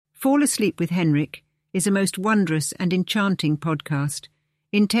Fall Asleep with Henrik is a most wondrous and enchanting podcast,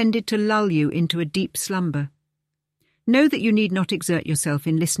 intended to lull you into a deep slumber. Know that you need not exert yourself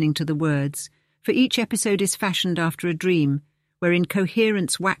in listening to the words, for each episode is fashioned after a dream, wherein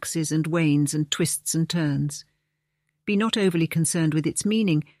coherence waxes and wanes and twists and turns. Be not overly concerned with its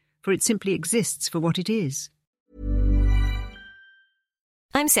meaning, for it simply exists for what it is.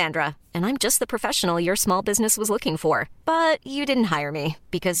 I'm Sandra, and I'm just the professional your small business was looking for. But you didn't hire me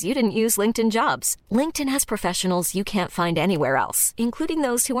because you didn't use LinkedIn Jobs. LinkedIn has professionals you can't find anywhere else, including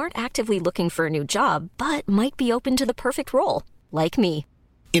those who aren't actively looking for a new job, but might be open to the perfect role, like me.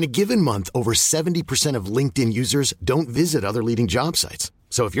 In a given month, over 70% of LinkedIn users don't visit other leading job sites.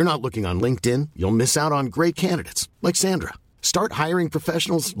 So if you're not looking on LinkedIn, you'll miss out on great candidates like Sandra. Start hiring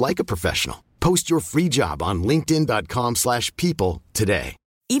professionals like a professional. Post your free job on linkedin.com/people today.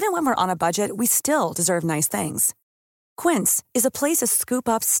 Even when we're on a budget, we still deserve nice things. Quince is a place to scoop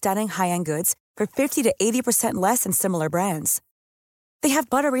up stunning high-end goods for 50 to 80% less than similar brands. They have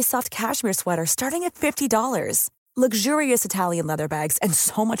buttery soft cashmere sweaters starting at $50, luxurious Italian leather bags, and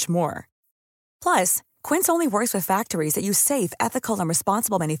so much more. Plus, Quince only works with factories that use safe, ethical, and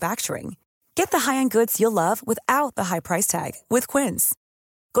responsible manufacturing. Get the high-end goods you'll love without the high price tag with Quince.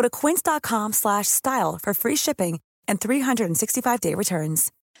 Go to quince.com/style for free shipping and 365-day returns.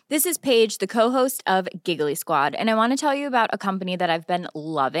 This is Paige, the co-host of Giggly Squad, and I want to tell you about a company that I've been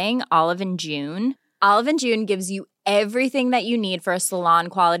loving, Olive & June. Olive & June gives you everything that you need for a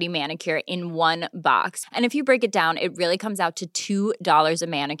salon-quality manicure in one box. And if you break it down, it really comes out to $2 a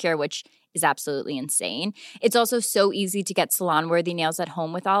manicure, which is absolutely insane. It's also so easy to get salon-worthy nails at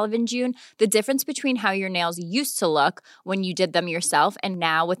home with Olive & June. The difference between how your nails used to look when you did them yourself and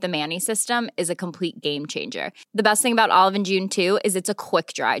now with the Mani system is a complete game changer. The best thing about Olive & June, too, is it's a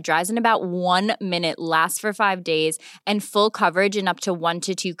quick dry. Dries in about 1 minute, lasts for 5 days, and full coverage in up to 1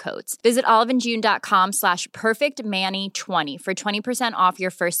 to 2 coats. Visit oliveandjune.com/perfectmani20 for 20% off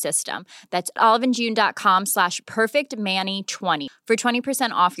your first system. That's oliveandjune.com/perfectmani20 for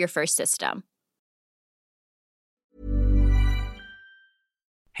 20% off your first system.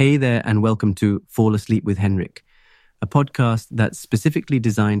 Hey there, and welcome to Fall Asleep with Henrik, a podcast that's specifically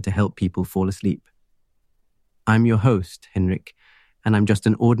designed to help people fall asleep. I'm your host, Henrik, and I'm just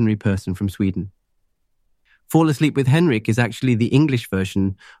an ordinary person from Sweden. Fall Asleep with Henrik is actually the English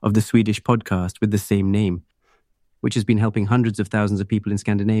version of the Swedish podcast with the same name, which has been helping hundreds of thousands of people in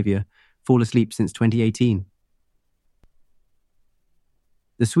Scandinavia fall asleep since 2018.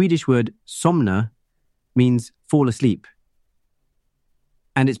 The Swedish word somna means fall asleep,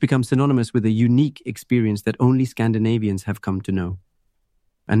 and it's become synonymous with a unique experience that only Scandinavians have come to know.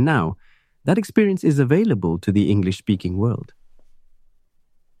 And now, that experience is available to the English-speaking world.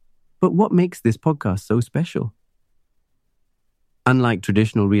 But what makes this podcast so special? Unlike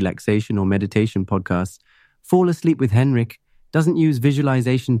traditional relaxation or meditation podcasts, Fall Asleep with Henrik doesn't use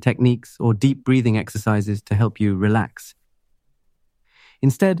visualization techniques or deep breathing exercises to help you relax.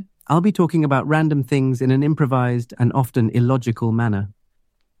 Instead, I'll be talking about random things in an improvised and often illogical manner.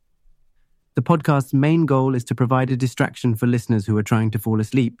 The podcast's main goal is to provide a distraction for listeners who are trying to fall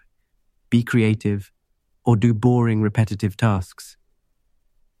asleep, be creative, or do boring, repetitive tasks.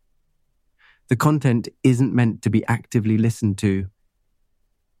 The content isn't meant to be actively listened to,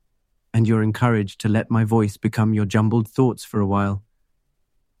 and you're encouraged to let my voice become your jumbled thoughts for a while,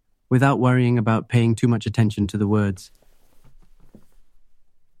 without worrying about paying too much attention to the words.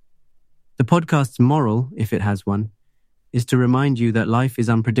 The podcast's moral, if it has one, is to remind you that life is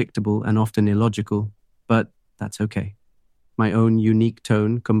unpredictable and often illogical, but that's okay. My own unique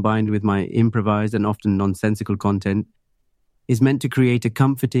tone, combined with my improvised and often nonsensical content, is meant to create a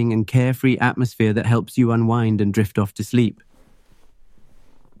comforting and carefree atmosphere that helps you unwind and drift off to sleep.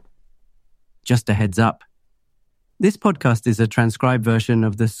 Just a heads up. This podcast is a transcribed version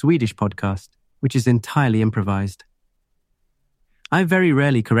of the Swedish podcast, which is entirely improvised. I very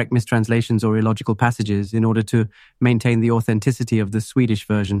rarely correct mistranslations or illogical passages in order to maintain the authenticity of the Swedish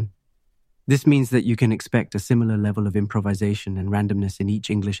version. This means that you can expect a similar level of improvisation and randomness in each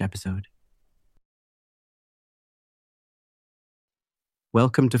English episode.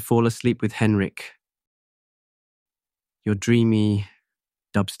 Welcome to Fall Asleep with Henrik, your dreamy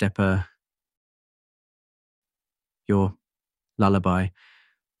dubstepper, your lullaby,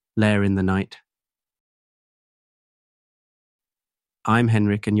 lair in the night. I'm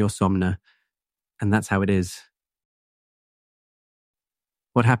Henrik and you're Somna, and that's how it is.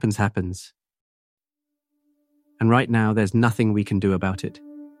 What happens, happens. And right now, there's nothing we can do about it.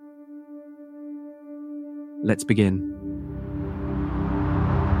 Let's begin.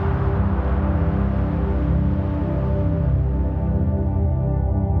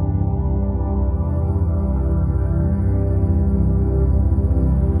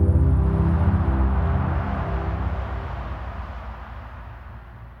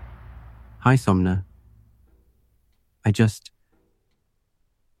 Hi, Somna. I just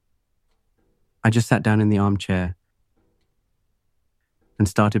sat down in the armchair and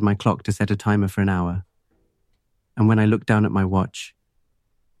started my clock to set a timer for an hour. And when I looked down at my watch,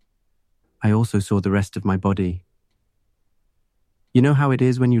 I also saw the rest of my body. You know how it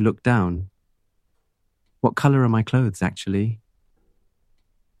is when you look down? What color are my clothes, actually?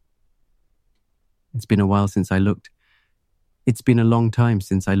 It's been a while since I looked. It's been a long time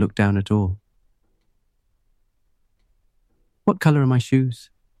since I looked down at all. What color are my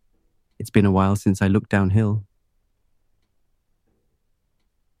shoes? It's been a while since I looked downhill.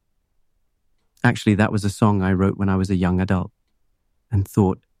 Actually, that was a song I wrote when I was a young adult and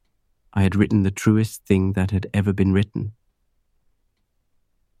thought I had written the truest thing that had ever been written.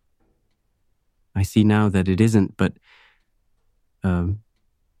 I see now that it isn't, but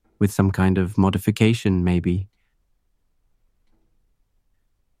with some kind of modification, maybe.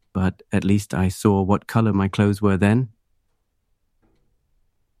 But at least I saw what color my clothes were then.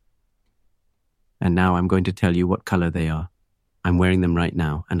 And now I'm going to tell you what color they are. I'm wearing them right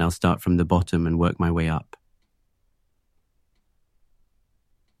now, and I'll start from the bottom and work my way up.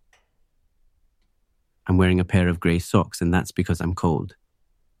 I'm wearing a pair of grey socks, and that's because I'm cold.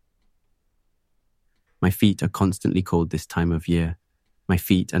 My feet are constantly cold this time of year. My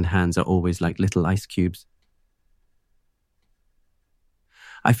feet and hands are always like little ice cubes.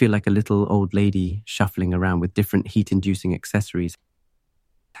 I feel like a little old lady shuffling around with different heat-inducing accessories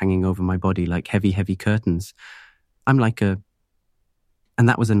hanging over my body like heavy, heavy curtains. I'm like a... And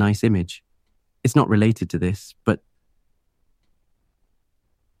that was a nice image. It's not related to this, but...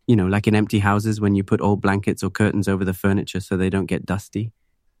 You know, like in empty houses when you put old blankets or curtains over the furniture so they don't get dusty.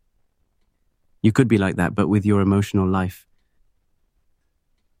 You could be like that, but with your emotional life.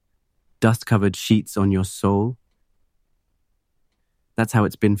 Dust-covered sheets on your soul. That's how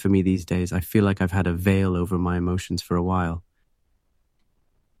it's been for me these days. I feel like I've had a veil over my emotions for a while.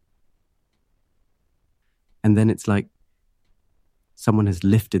 And then it's like someone has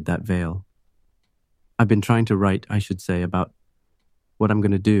lifted that veil. I've been trying to write, I should say, about what I'm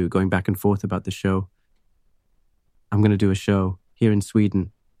going to do, going back and forth about the show. I'm going to do a show here in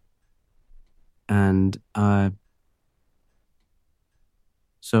Sweden. And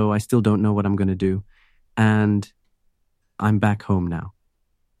so I still don't know what I'm going to do. And I'm back home now.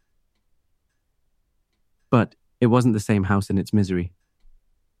 But it wasn't the same house in its misery.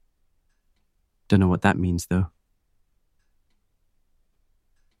 Don't know what that means, though.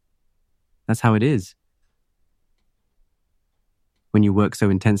 That's how it is. When you work so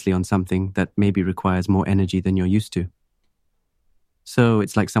intensely on something that maybe requires more energy than you're used to. So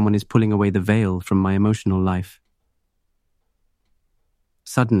it's like someone is pulling away the veil from my emotional life.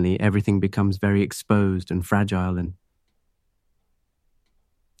 Suddenly, everything becomes very exposed and fragile and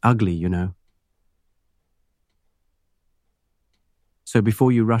ugly, you know. So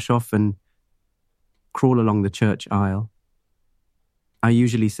before you rush off and crawl along the church aisle, I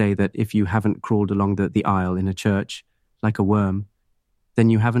usually say that if you haven't crawled along the aisle in a church like a worm, then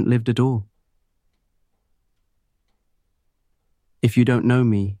you haven't lived at all. If you don't know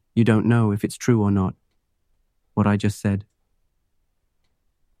me, you don't know if it's true or not, what I just said.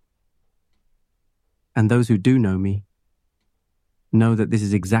 And those who do know me know that this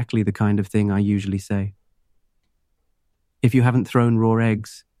is exactly the kind of thing I usually say. If you haven't thrown raw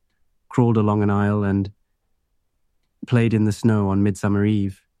eggs, crawled along an aisle and played in the snow on Midsummer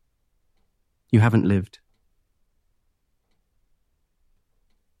Eve, you haven't lived.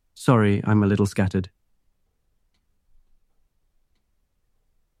 Sorry, I'm a little scattered.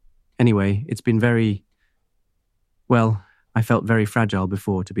 Anyway, it's been I felt very fragile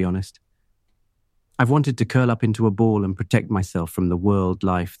before, to be honest. I've wanted to curl up into a ball and protect myself from the world,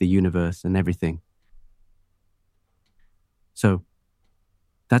 life, the universe, and everything. So,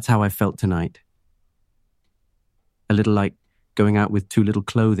 that's how I felt tonight. A little like going out with too little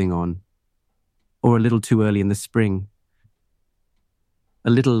clothing on, or a little too early in the spring. A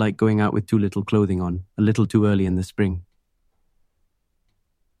little like going out with too little clothing on, a little too early in the spring.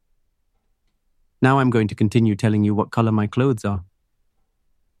 Now I'm going to continue telling you what color my clothes are.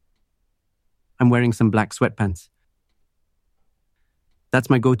 I'm wearing some black sweatpants.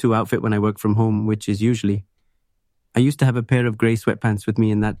 That's my go-to outfit when I work from home, which is usually... I used to have a pair of grey sweatpants with me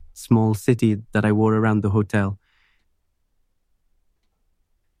in that small city that I wore around the hotel.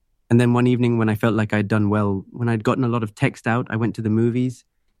 And then one evening when I felt like I'd done well, when I'd gotten a lot of text out, I went to the movies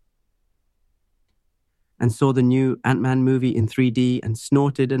and saw the new Ant-Man movie in 3D and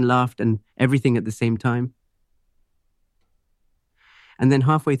snorted and laughed and everything at the same time. And then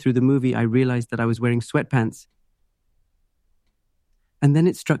halfway through the movie, I realized that I was wearing sweatpants. And then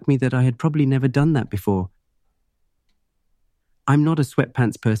it struck me that I had probably never done that before. I'm not a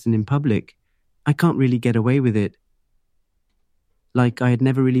sweatpants person in public. I can't really get away with it. Like I had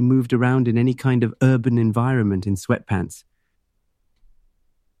never really moved around in any kind of urban environment in sweatpants.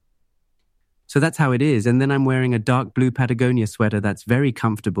 So that's how it is. And then I'm wearing a dark blue Patagonia sweater that's very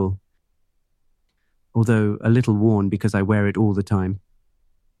comfortable, although a little worn because I wear it all the time.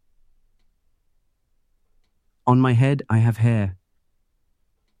 On my head, I have hair.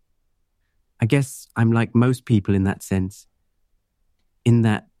 I guess I'm like most people in that sense, in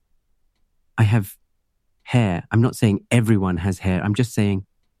that I have hair. I'm not saying everyone has hair. I'm just saying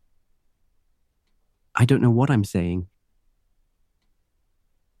I don't know what I'm saying.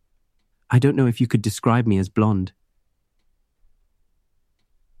 I don't know if you could describe me as blonde.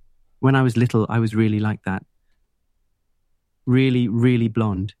 When I was little, I was really like that. Really, really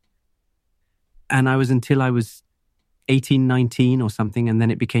blonde. And I was until I was 18, 19 or something, and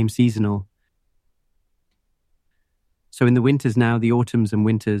then it became seasonal. So in the winters now, the autumns and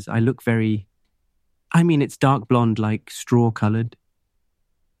winters, I look very... it's dark blonde, like straw-coloured.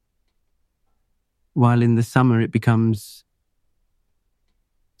 While in the summer it becomes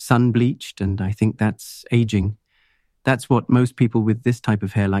sun-bleached, and I think that's aging. That's what most people with this type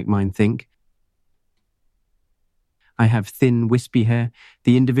of hair like mine think. I have thin, wispy hair.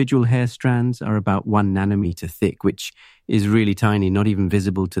 The individual hair strands are about 1 nanometer thick, which is really tiny, not even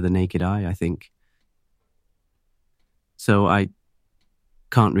visible to the naked eye, I think. So I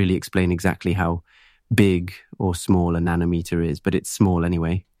can't really explain exactly how big or small a nanometer is, but it's small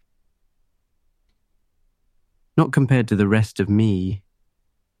anyway. Not compared to the rest of me.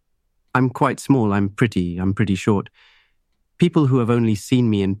 I'm quite small, I'm pretty short. People who have only seen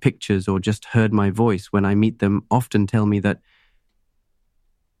me in pictures or just heard my voice when I meet them often tell me that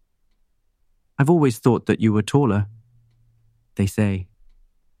I've always thought that you were taller, they say.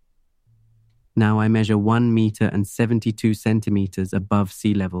 Now I measure 1 meter and 72 centimeters above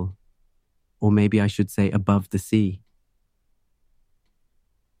sea level. Or maybe I should say above the sea.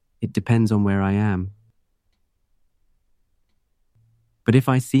 It depends on where I am. But if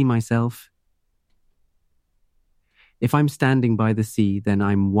I see myself, if I'm standing by the sea, then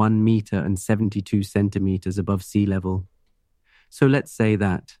I'm 1 meter and 72 centimeters above sea level. So let's say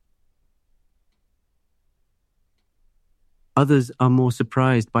that. Others are more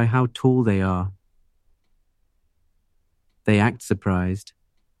surprised by how tall they are. They act surprised.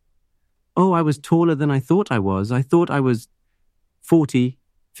 Oh, I was taller than I thought I was. I thought I was 40,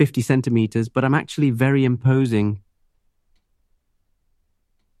 50 centimeters, but I'm actually very imposing.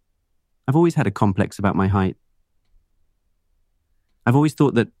 I've always had a complex about my height. I've always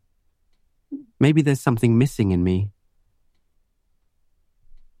thought that maybe there's something missing in me.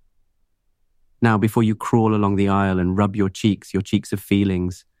 Now, before you crawl along the aisle and rub your cheeks of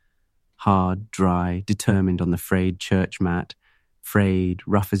feelings, hard, dry, determined on the frayed church mat, frayed,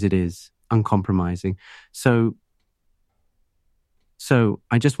 rough as it is, uncompromising. So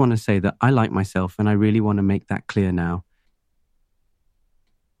I just want to say that I like myself, and I really want to make that clear now.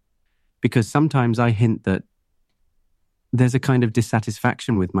 Because sometimes I hint that there's a kind of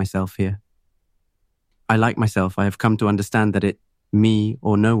dissatisfaction with myself here. I like myself. I have come to understand that it's me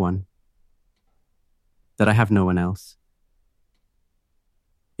or no one. That I have no one else.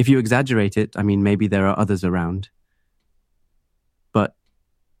 If you exaggerate it, maybe there are others around. But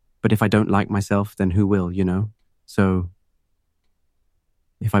if I don't like myself, then who will, you know? So,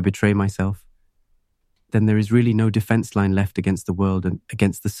 if I betray myself, then there is really no defense line left against the world and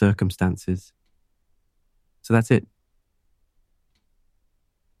against the circumstances. So that's it.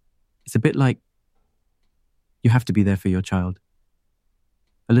 It's a bit like you have to be there for your child.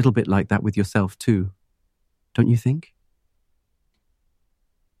 A little bit like that with yourself too, don't you think?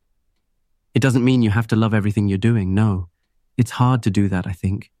 It doesn't mean you have to love everything you're doing, no. It's hard to do that, I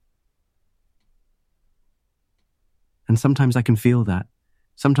think. And sometimes I can feel that.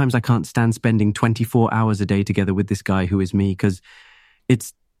 Sometimes I can't stand spending 24 hours a day together with this guy who is me, because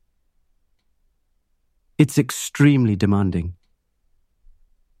it's extremely demanding.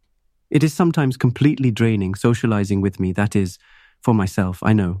 It is sometimes completely draining socializing with me, that is, for myself.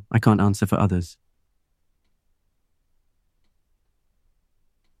 I know, I can't answer for others.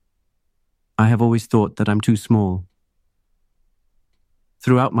 I have always thought that I'm too small.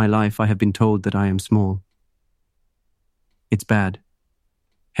 Throughout my life, I have been told that I am small. It's bad.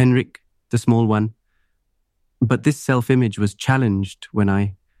 Henrik, the small one. But this self-image was challenged when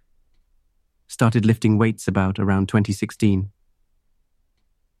I started lifting weights around 2016.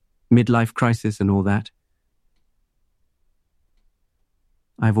 Midlife crisis and all that.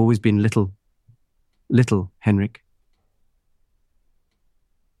 I've always been little Henrik.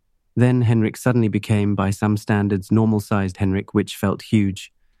 Then Henrik suddenly became, by some standards, normal-sized Henrik, which felt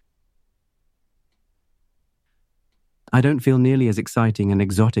huge. I don't feel nearly as exciting and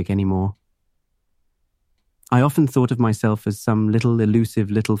exotic anymore. I often thought of myself as some little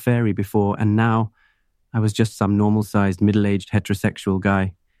elusive little fairy before, and now I was just some normal-sized middle-aged heterosexual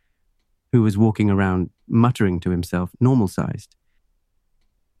guy who was walking around muttering to himself, normal-sized.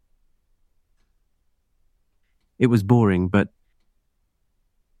 It was boring, but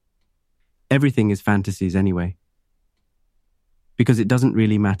everything is fantasies anyway, because it doesn't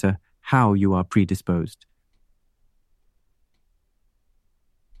really matter how you are predisposed.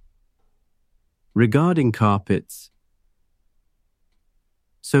 Regarding carpets,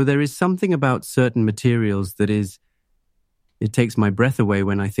 so there is something about certain materials that it takes my breath away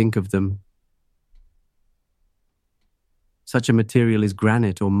when I think of them. Such a material is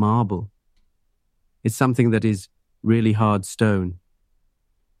granite or marble. It's something that is really hard stone.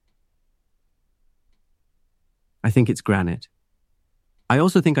 I think it's granite. I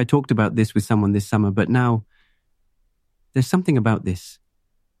also think I talked about this with someone this summer, but now there's something about this.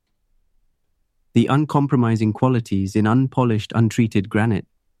 The uncompromising qualities in unpolished, untreated granite.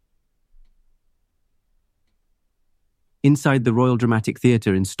 Inside the Royal Dramatic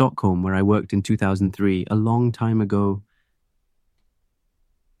Theatre in Stockholm, where I worked in 2003, a long time ago,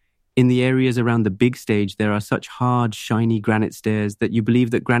 in the areas around the big stage, there are such hard, shiny granite stairs that you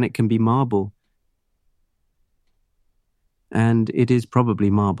believe that granite can be marble. And it is probably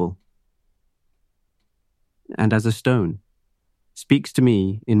marble. And as a stone, speaks to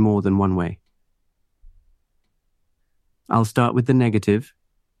me in more than one way. I'll start with the negative,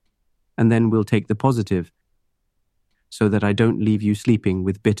 and then we'll take the positive, so that I don't leave you sleeping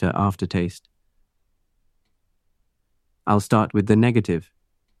with bitter aftertaste. I'll start with the negative.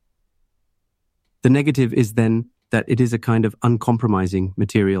 The negative is then that it is a kind of uncompromising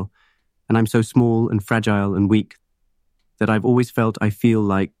material, and I'm so small and fragile and weak that I've always felt I feel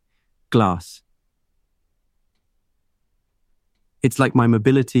like glass. It's like my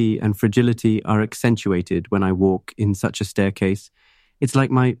mobility and fragility are accentuated when I walk in such a staircase. It's like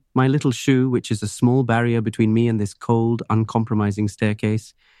my little shoe, which is a small barrier between me and this cold, uncompromising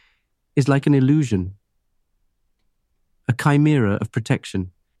staircase, is like an illusion, a chimera of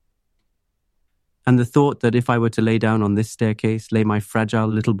protection. And the thought that if I were to lay down on this staircase, lay my fragile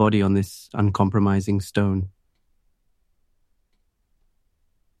little body on this uncompromising stone,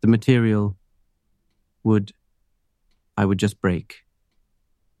 the material I would just break.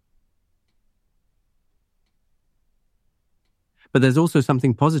 But there's also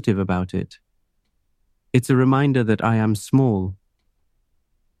something positive about it. It's a reminder that I am small,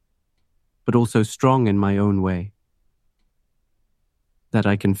 but also strong in my own way. That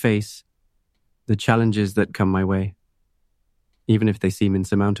I can face the challenges that come my way, even if they seem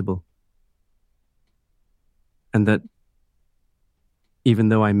insurmountable. And that even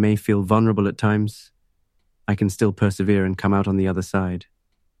though I may feel vulnerable at times, I can still persevere and come out on the other side.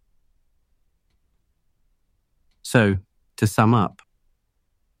 So, to sum up,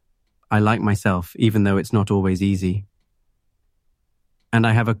 I like myself even though it's not always easy. And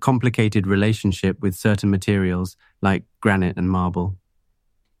I have a complicated relationship with certain materials like granite and marble.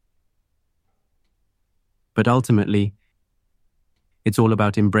 But ultimately, it's all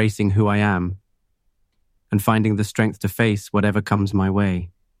about embracing who I am and finding the strength to face whatever comes my way,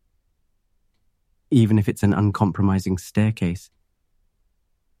 even if it's an uncompromising staircase.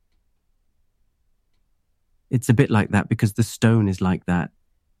 It's a bit like that because the stone is like that.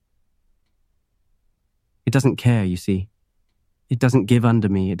 It doesn't care, you see. It doesn't give under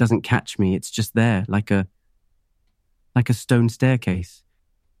me. It doesn't catch me. It's just there, like a stone staircase.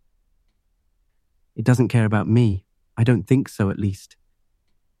 It doesn't care about me. I don't think so, at least.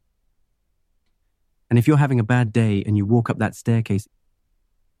 And if you're having a bad day and you walk up that staircase,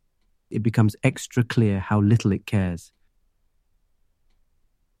 it becomes extra clear how little it cares.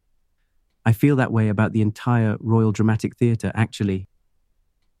 I feel that way about the entire Royal Dramatic Theatre, actually.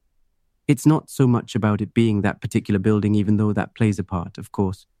 It's not so much about it being that particular building, even though that plays a part, of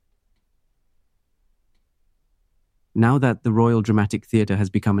course. Now that the Royal Dramatic Theatre has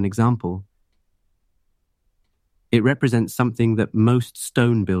become an example, it represents something that most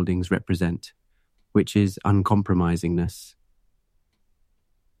stone buildings represent, which is uncompromisingness.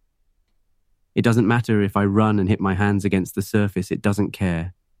 It doesn't matter if I run and hit my hands against the surface, it doesn't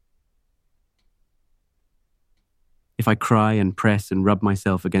care. If I cry and press and rub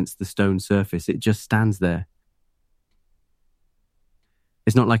myself against the stone surface, it just stands there.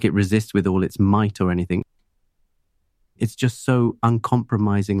 It's not like it resists with all its might or anything. It's just so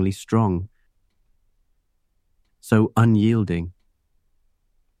uncompromisingly strong, so unyielding.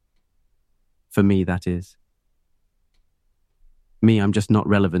 For me, that is. Me, I'm just not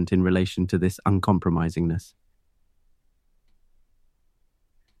relevant in relation to this uncompromisingness.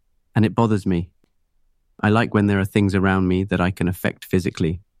 And it bothers me. I like when there are things around me that I can affect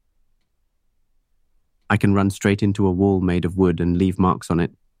physically. I can run straight into a wall made of wood and leave marks on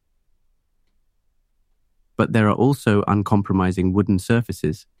it. But there are also uncompromising wooden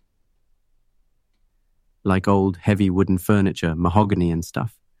surfaces, like old, heavy wooden furniture, mahogany and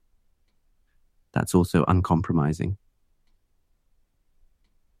stuff. That's also uncompromising.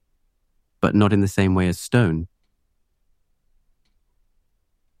 But not in the same way as stone.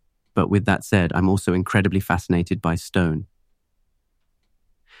 But with that said, I'm also incredibly fascinated by stone.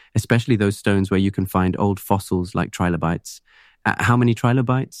 Especially those stones where you can find old fossils like trilobites. How many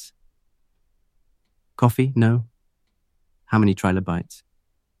trilobites? Coffee? No? How many trilobites?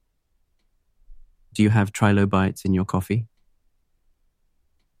 Do you have trilobites in your coffee?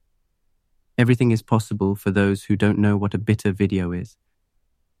 Everything is possible for those who don't know what a bitter video is.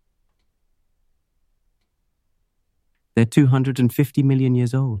 They're 250 million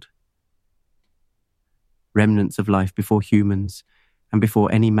years old. Remnants of life before humans and before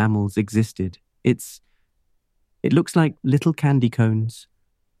any mammals existed. It looks like little candy cones,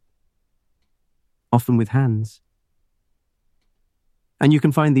 often with hands. And you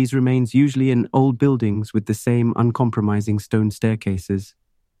can find these remains usually in old buildings with the same uncompromising stone staircases.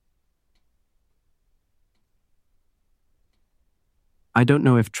 I don't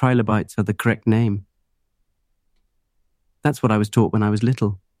know if trilobites are the correct name. That's what I was taught when I was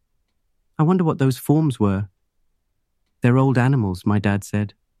little. I wonder what those forms were. They're old animals, my dad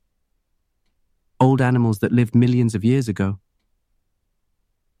said. Old animals that lived millions of years ago.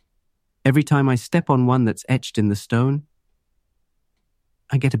 Every time I step on one that's etched in the stone,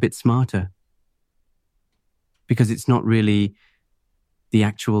 I get a bit smarter. Because it's not really the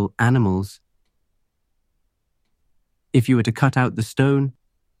actual animals. If you were to cut out the stone,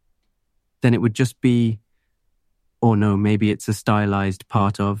 then it would just be, or no, maybe it's a stylized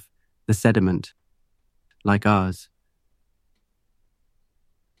part of the sediment, like ours.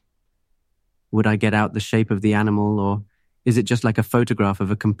 Would I get out the shape of the animal, or is it just like a photograph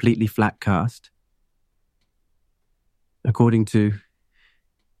of a completely flat cast?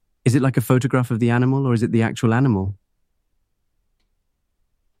 Is it like a photograph of the animal, or is it the actual animal?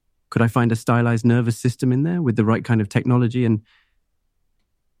 Could I find a stylized nervous system in there with the right kind of technology? And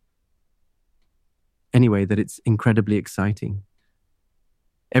anyway, that it's incredibly exciting.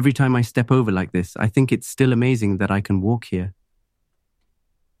 Every time I step over like this, I think it's still amazing that I can walk here.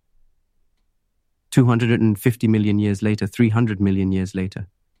 250 million years later, 300 million years later.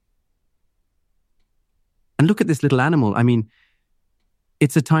 And look at this little animal. I mean,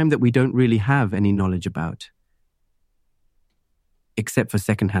 it's a time that we don't really have any knowledge about, except for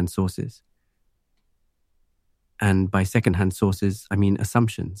secondhand sources. And by secondhand sources, I mean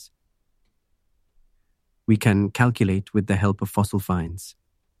assumptions. We can calculate with the help of fossil finds,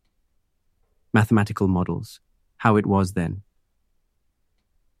 mathematical models, how it was then.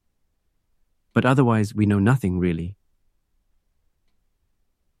 But otherwise, we know nothing really.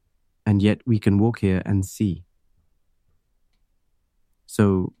 And yet we can walk here and see.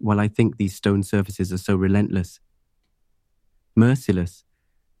 So while I think these stone surfaces are so relentless, merciless,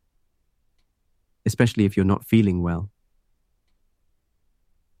 especially if you're not feeling well,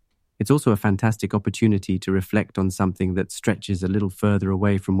 it's also a fantastic opportunity to reflect on something that stretches a little further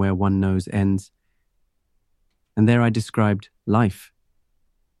away from where one nose ends. And there I described life.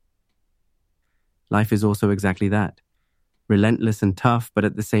 Life is also exactly that. Relentless and tough, but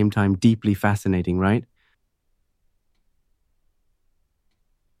at the same time deeply fascinating, right?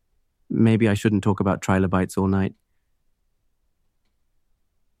 Maybe I shouldn't talk about trilobites all night.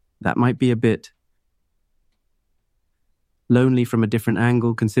 That might be a bit lonely from a different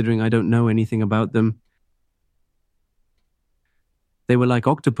angle, considering I don't know anything about them. They were like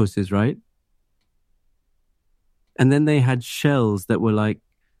octopuses, right? And then they had shells that were like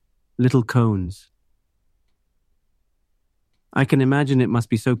little cones. I can imagine it must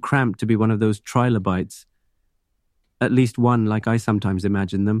be so cramped to be one of those trilobites. At least one, like I sometimes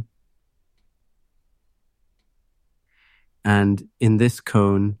imagine them. And in this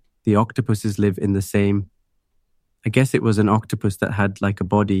cone, the octopuses live in the same. I guess it was an octopus that had like a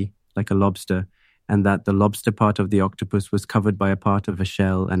body, like a lobster, and that the lobster part of the octopus was covered by a part of a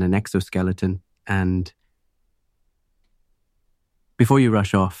shell and an exoskeleton. And before you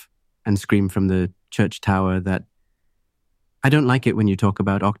rush off and scream from the church tower that I don't like it when you talk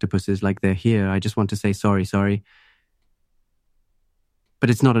about octopuses like they're here, I just want to say sorry. But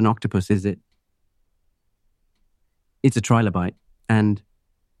it's not an octopus, is it? It's a trilobite, and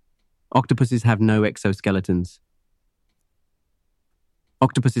Octopuses have no exoskeletons.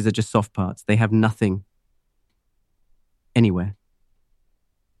 Octopuses are just soft parts. They have nothing anywhere.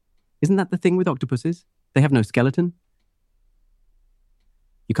 Isn't that the thing with octopuses? They have no skeleton.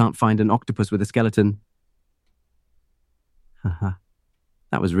 You can't find an octopus with a skeleton. Haha,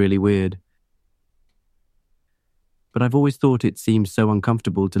 that was really weird. But I've always thought it seems so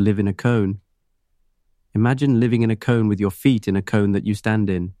uncomfortable to live in a cone. Imagine living in a cone with your feet in a cone that you stand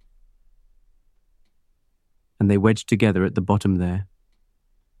in. And they wedge together at the bottom there.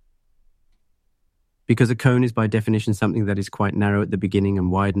 Because a cone is by definition something that is quite narrow at the beginning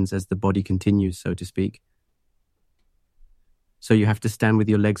and widens as the body continues, so to speak. So you have to stand with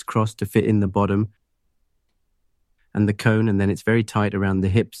your legs crossed to fit in the bottom and the cone, and then it's very tight around the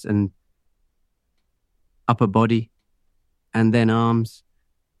hips and upper body, and then arms,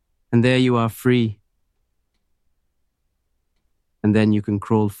 and there you are free. And then you can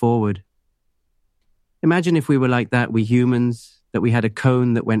crawl forward. Imagine if we were like that, we humans, that we had a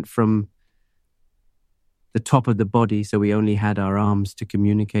cone that went from the top of the body, so we only had our arms to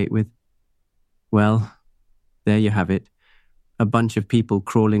communicate with. Well, there you have it. A bunch of people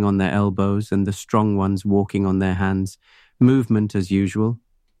crawling on their elbows and the strong ones walking on their hands. Movement as usual.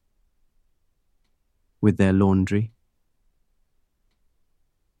 With their laundry.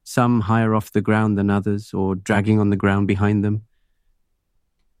 Some higher off the ground than others, or dragging on the ground behind them.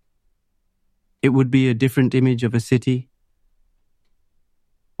 It would be a different image of a city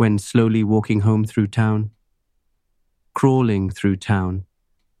when slowly walking home through town, crawling through town.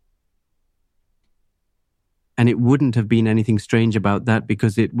 And it wouldn't have been anything strange about that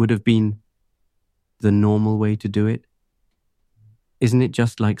because it would have been the normal way to do it. Isn't it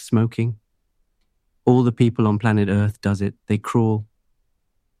just like smoking? All the people on planet Earth does it. They crawl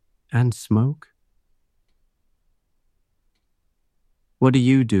and smoke. What do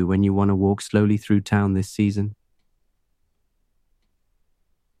you do when you want to walk slowly through town this season?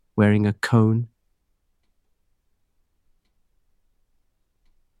 Wearing a cone?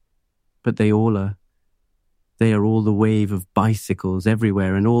 But they all are. They are all the wave of bicycles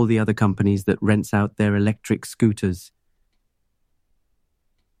everywhere and all the other companies that rents out their electric scooters.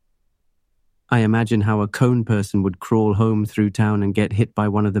 I imagine how a cone person would crawl home through town and get hit by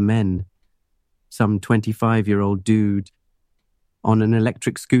one of the men. Some 25-year-old dude on an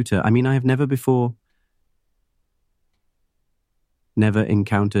electric scooter. I mean, I have never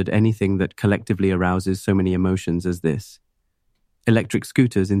encountered anything that collectively arouses so many emotions as this. Electric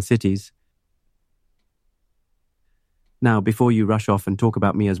scooters in cities. Now, before you rush off and talk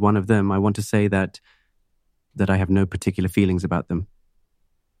about me as one of them, I want to say that I have no particular feelings about them.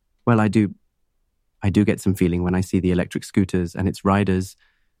 Well, I do get some feeling when I see the electric scooters and its riders.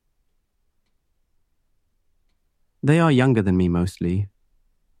 They are younger than me mostly.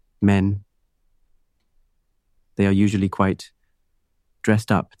 Men. They are usually quite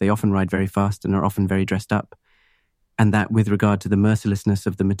dressed up. They often ride very fast and are often very dressed up. And that with regard to the mercilessness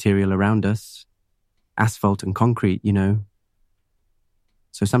of the material around us, asphalt and concrete, you know.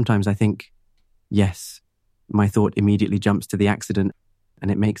 So sometimes I think, yes, my thought immediately jumps to the accident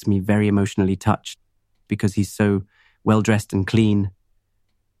and it makes me very emotionally touched because he's so well-dressed and clean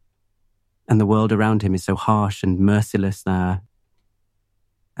and the world around him is so harsh and merciless there.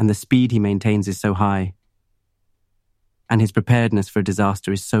 And the speed he maintains is so high. And his preparedness for a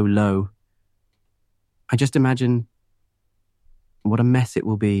disaster is so low. I just imagine what a mess it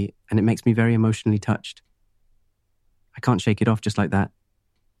will be, and it makes me very emotionally touched. I can't shake it off just like that.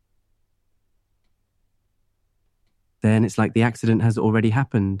 Then it's like the accident has already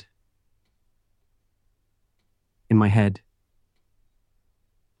happened. In my head.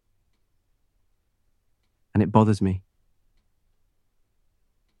 And it bothers me.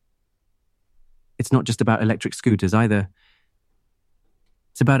 It's not just about electric scooters either.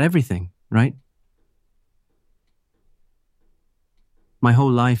 It's about everything, right? My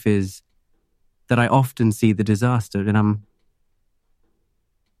whole life is that I often see the disaster and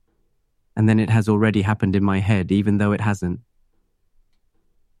then it has already happened in my head, even though it hasn't.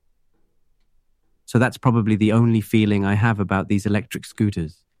 So that's probably the only feeling I have about these electric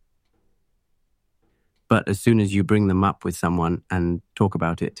scooters. But as soon as you bring them up with someone and talk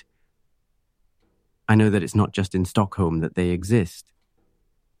about it, I know that it's not just in Stockholm that they exist.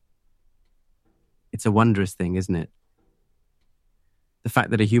 It's a wondrous thing, isn't it? The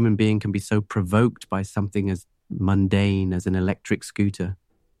fact that a human being can be so provoked by something as mundane as an electric scooter.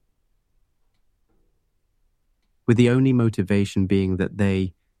 With the only motivation being that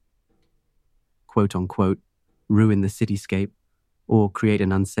they, quote unquote, ruin the cityscape or create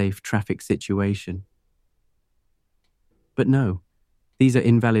an unsafe traffic situation. But no, These are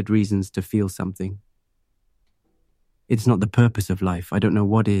invalid reasons to feel something. It's not the purpose of life. I don't know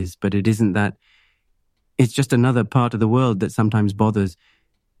what is, but it isn't that. It's just another part of the world that sometimes bothers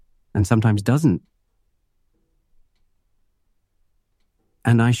and sometimes doesn't.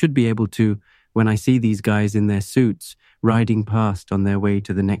 And I should be able to, when I see these guys in their suits riding past on their way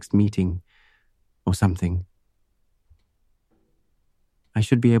to the next meeting or something, I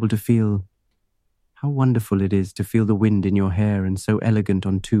should be able to feel how wonderful it is to feel the wind in your hair and so elegant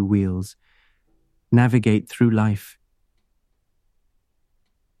on two wheels, navigate through life.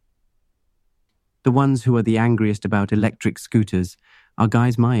 The ones who are the angriest about electric scooters are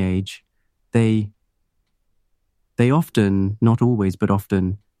guys my age. They often, not always, but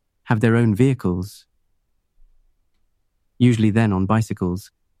often, have their own vehicles. Usually then on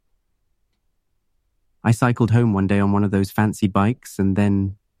bicycles. I cycled home one day on one of those fancy bikes, and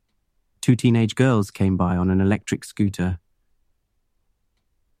then 2 teenage girls came by on an electric scooter.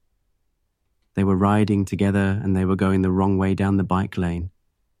 They were riding together and they were going the wrong way down the bike lane.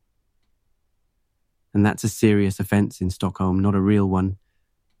 And that's a serious offence in Stockholm, not a real one.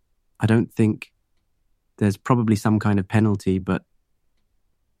 I don't think there's probably some kind of penalty, but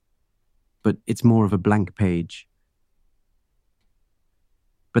it's more of a blank page.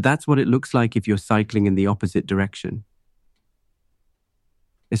 But that's what it looks like if you're cycling in the opposite direction.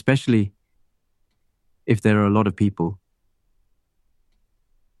 Especially if there are a lot of people.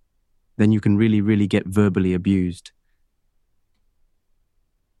 Then you can really, really get verbally abused.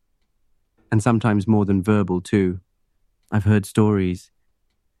 And sometimes more than verbal too. I've heard stories,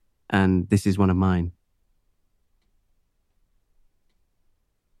 and this is one of mine.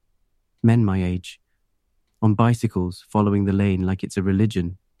 Men my age, on bicycles, following the lane like it's a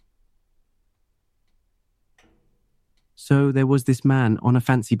religion. So there was this man on a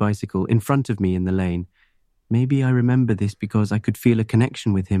fancy bicycle in front of me in the lane. Maybe I remember this because I could feel a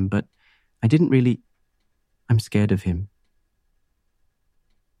connection with him, but I didn't really. I'm scared of him.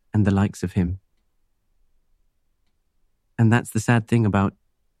 And the likes of him. And that's the sad thing about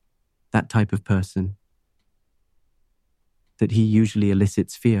that type of person. That he usually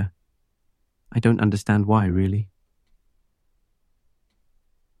elicits fear. I don't understand why, really.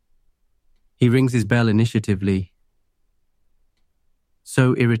 He rings his bell initiatively.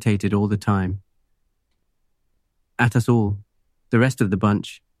 So irritated all the time. At us all, the rest of the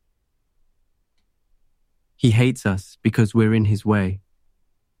bunch. He hates us because we're in his way.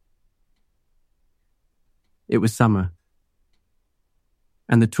 It was summer.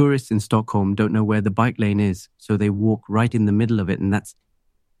 And the tourists in Stockholm don't know where the bike lane is, so they walk right in the middle of it, and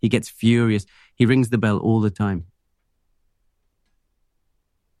he gets furious. He rings the bell all the time.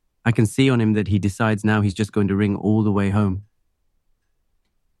 I can see on him that he decides now he's just going to ring all the way home.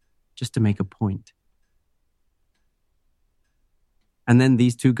 Just to make a point. And then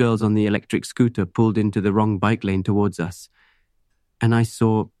these 2 girls on the electric scooter pulled into the wrong bike lane towards us. And I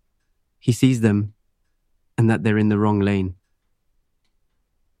saw, he sees them, and that they're in the wrong lane.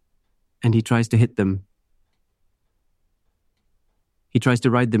 And he tries to hit them. He tries to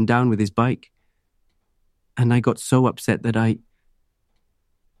ride them down with his bike. And I got so upset that I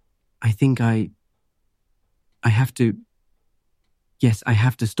think I have to, yes, I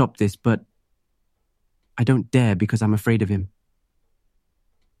have to stop this, but I don't dare because I'm afraid of him.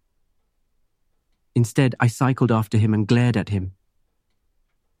 Instead, I cycled after him and glared at him.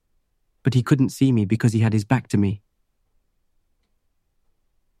 But he couldn't see me because he had his back to me.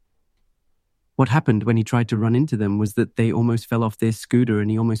 What happened when he tried to run into them was that they almost fell off their scooter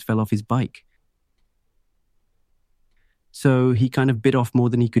and he almost fell off his bike. So he kind of bit off more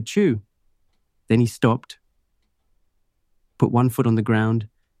than he could chew. Then he stopped, put one foot on the ground,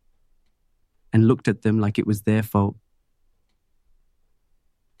 and looked at them like it was their fault.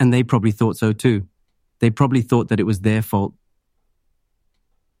 And they probably thought so too. They probably thought that it was their fault.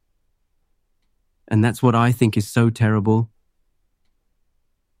 And that's what I think is so terrible.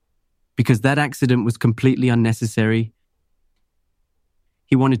 Because that accident was completely unnecessary.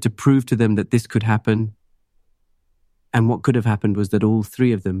 He wanted to prove to them that this could happen. And what could have happened was that all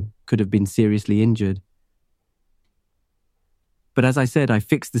 3 of them could have been seriously injured. But as I said, I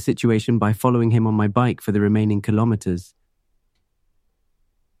fixed the situation by following him on my bike for the remaining kilometers,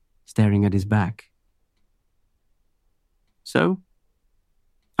 staring at his back. So,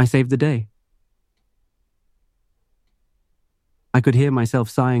 I saved the day. I could hear myself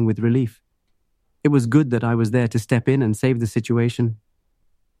sighing with relief. It was good that I was there to step in and save the situation.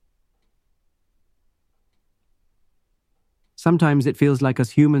 Sometimes it feels like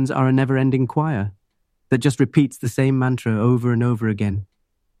us humans are a never-ending choir that just repeats the same mantra over and over again,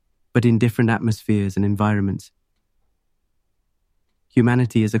 but in different atmospheres and environments.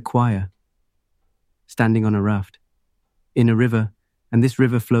 Humanity is a choir, standing on a raft, in a river, and this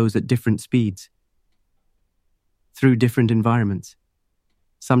river flows at different speeds, through different environments.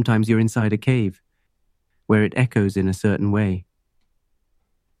 Sometimes you're inside a cave, where it echoes in a certain way.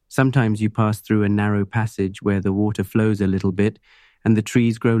 Sometimes you pass through a narrow passage where the water flows a little bit, and the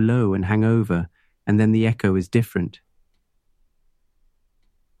trees grow low and hang over, and then the echo is different.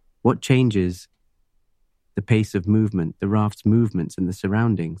 What changes the pace of movement, the raft's movements and the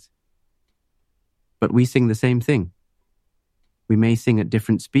surroundings? But we sing the same thing. We may sing at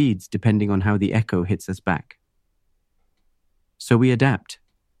different speeds depending on how the echo hits us back. So we adapt.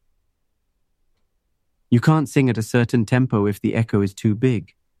 You can't sing at a certain tempo if the echo is too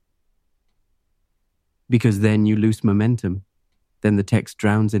big, because then you lose momentum. Then the text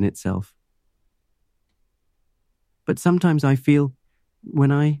drowns in itself. But sometimes I feel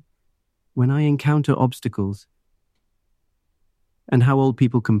when I encounter obstacles and how old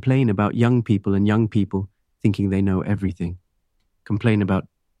people complain about young people and young people thinking they know everything, complain about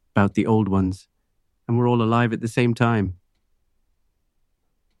the old ones, and we're all alive at the same time.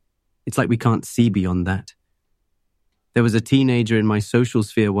 It's like we can't see beyond that. There was a teenager in my social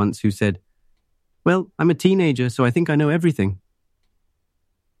sphere once who said, "Well, I'm a teenager, so I think I know everything."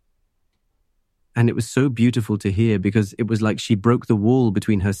 And it was so beautiful to hear because it was like she broke the wall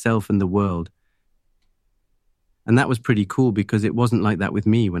between herself and the world. And that was pretty cool because it wasn't like that with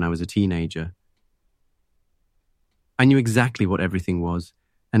me when I was a teenager. I knew exactly what everything was,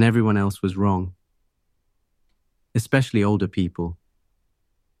 and everyone else was wrong. Especially older people.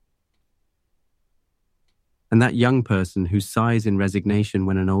 And that young person who sighs in resignation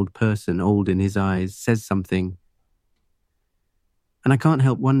when an old person, old in his eyes, says something. And I can't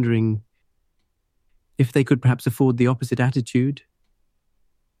help wondering if they could perhaps afford the opposite attitude.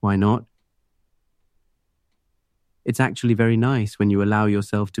 Why not? It's actually very nice when you allow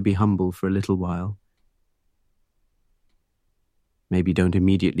yourself to be humble for a little while. Maybe don't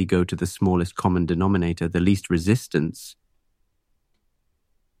immediately go to the smallest common denominator, the least resistance.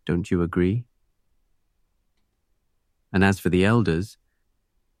 Don't you agree? And as for the elders,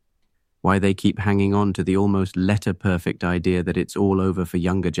 why they keep hanging on to the almost letter-perfect idea that it's all over for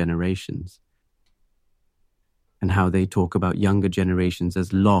younger generations, and how they talk about younger generations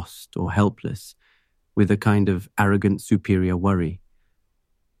as lost or helpless, with a kind of arrogant superior worry.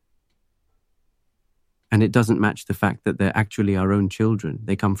 And it doesn't match the fact that they're actually our own children.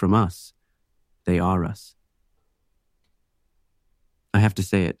 They come from us. They are us. I have to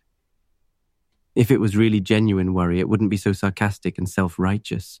say it. If it was really genuine worry, it wouldn't be so sarcastic and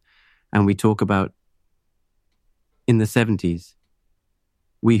self-righteous. And we talk about, in the 70s,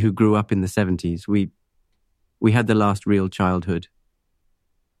 we who grew up in the 70s, we had the last real childhood.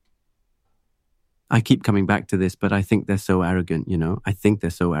 I keep coming back to this, but I think they're so arrogant, you know? I think they're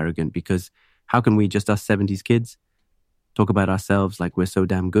so arrogant because how can we, just us 70s kids, talk about ourselves like we're so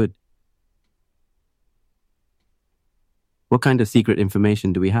damn good? What kind of secret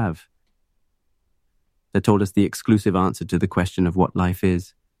information do we have that told us the exclusive answer to the question of what life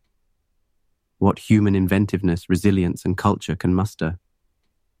is? What human inventiveness, resilience, and culture can muster?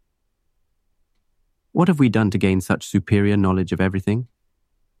 What have we done to gain such superior knowledge of everything?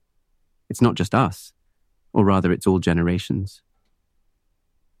 It's not just us, or rather it's all generations.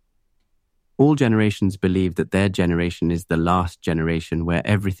 All generations believe that their generation is the last generation where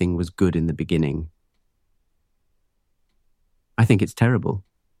everything was good in the beginning. I think it's terrible.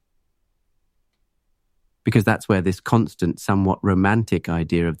 Because that's where this constant, somewhat romantic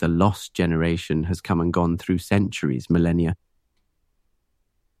idea of the lost generation has come and gone through centuries, millennia.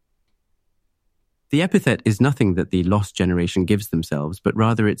 The epithet is nothing that the lost generation gives themselves, but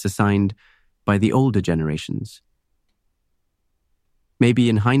rather it's assigned by the older generations. Maybe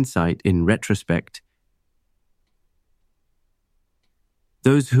in hindsight, in retrospect,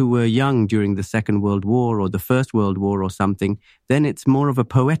 those who were young during the Second World War or the First World War or something, then it's more of a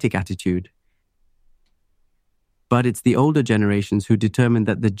poetic attitude. But it's the older generations who determine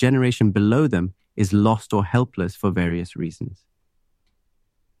that the generation below them is lost or helpless for various reasons.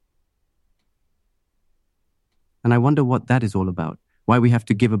 And I wonder what that is all about. Why we have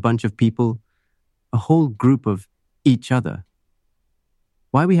to give a bunch of people, a whole group of each other.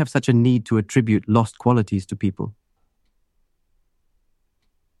 Why we have such a need to attribute lost qualities to people.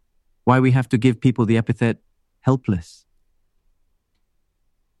 Why we have to give people the epithet helpless.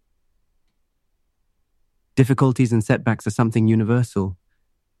 Difficulties and setbacks are something universal.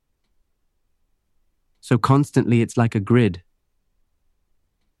 So constantly it's like a grid.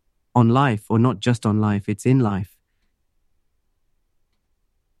 On life, or not just on life, it's in life.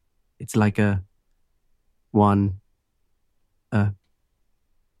 It's like a 1, a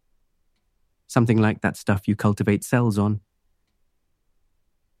Something like that stuff you cultivate cells on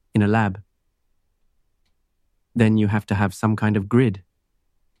in a lab. Then you have to have some kind of grid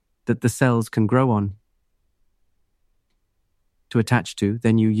that the cells can grow on to attach to.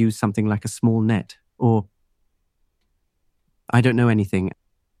 Then you use something like a small net, or I don't know anything.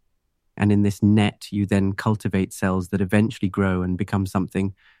 And in this net, you then cultivate cells that eventually grow and become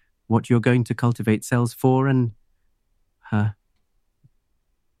something. What you're going to cultivate cells for, and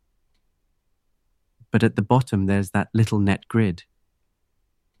But at the bottom, there's that little net grid.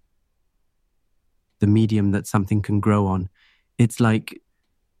 The medium that something can grow on. It's like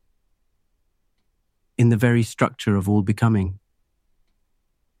in the very structure of all becoming.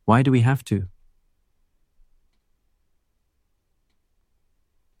 Why do we have to?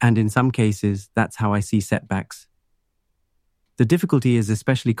 And in some cases, that's how I see setbacks. The difficulty is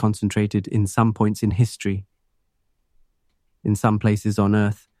especially concentrated in some points in history, in some places on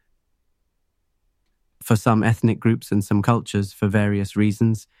Earth, for some ethnic groups and some cultures for various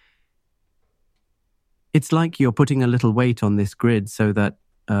reasons. It's like you're putting a little weight on this grid so that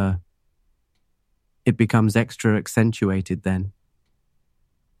it becomes extra accentuated then.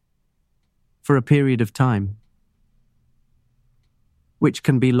 For a period of time, which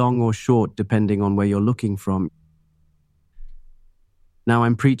can be long or short depending on where you're looking from. Now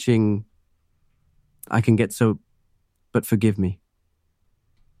I'm preaching, I can get so, but forgive me,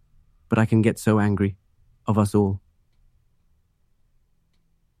 but I can get so angry of us all.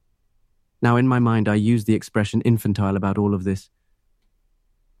 Now in my mind I use the expression infantile about all of this.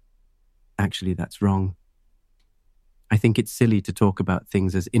 Actually, that's wrong. I think it's silly to talk about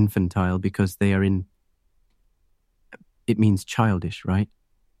things as infantile because they are it means childish, right?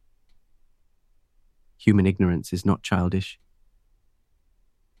 Human ignorance is not childish.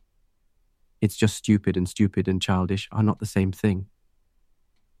 It's just stupid and childish are not the same thing.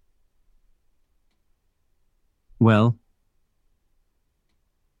 Well,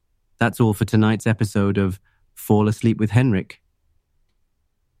 that's all for tonight's episode of Fall Asleep with Henrik,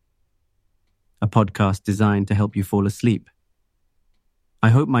 a podcast designed to help you fall asleep. I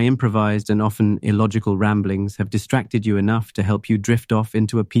hope my improvised and often illogical ramblings have distracted you enough to help you drift off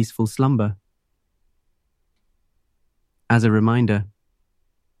into a peaceful slumber. As a reminder,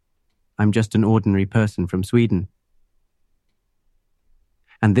 I'm just an ordinary person from Sweden.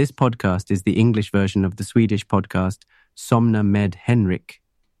 And this podcast is the English version of the Swedish podcast Somna med Henrik,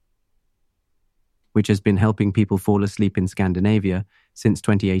 which has been helping people fall asleep in Scandinavia since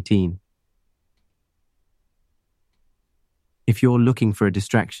 2018. If you're looking for a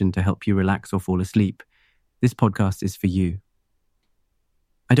distraction to help you relax or fall asleep, this podcast is for you.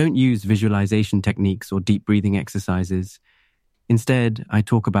 I don't use visualization techniques or deep breathing exercises. Instead, I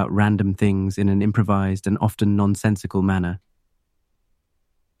talk about random things in an improvised and often nonsensical manner.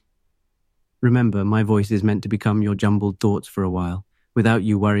 Remember, my voice is meant to become your jumbled thoughts for a while, without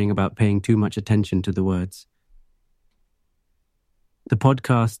you worrying about paying too much attention to the words. The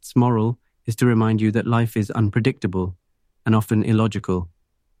podcast's moral is to remind you that life is unpredictable and often illogical,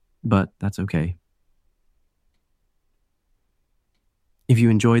 but that's okay. If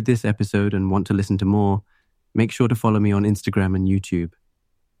you enjoyed this episode and want to listen to more, make sure to follow me on Instagram and YouTube.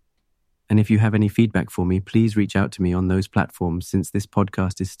 And if you have any feedback for me, please reach out to me on those platforms since this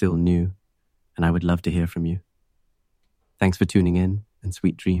podcast is still new, and I would love to hear from you. Thanks for tuning in, and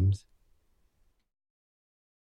sweet dreams.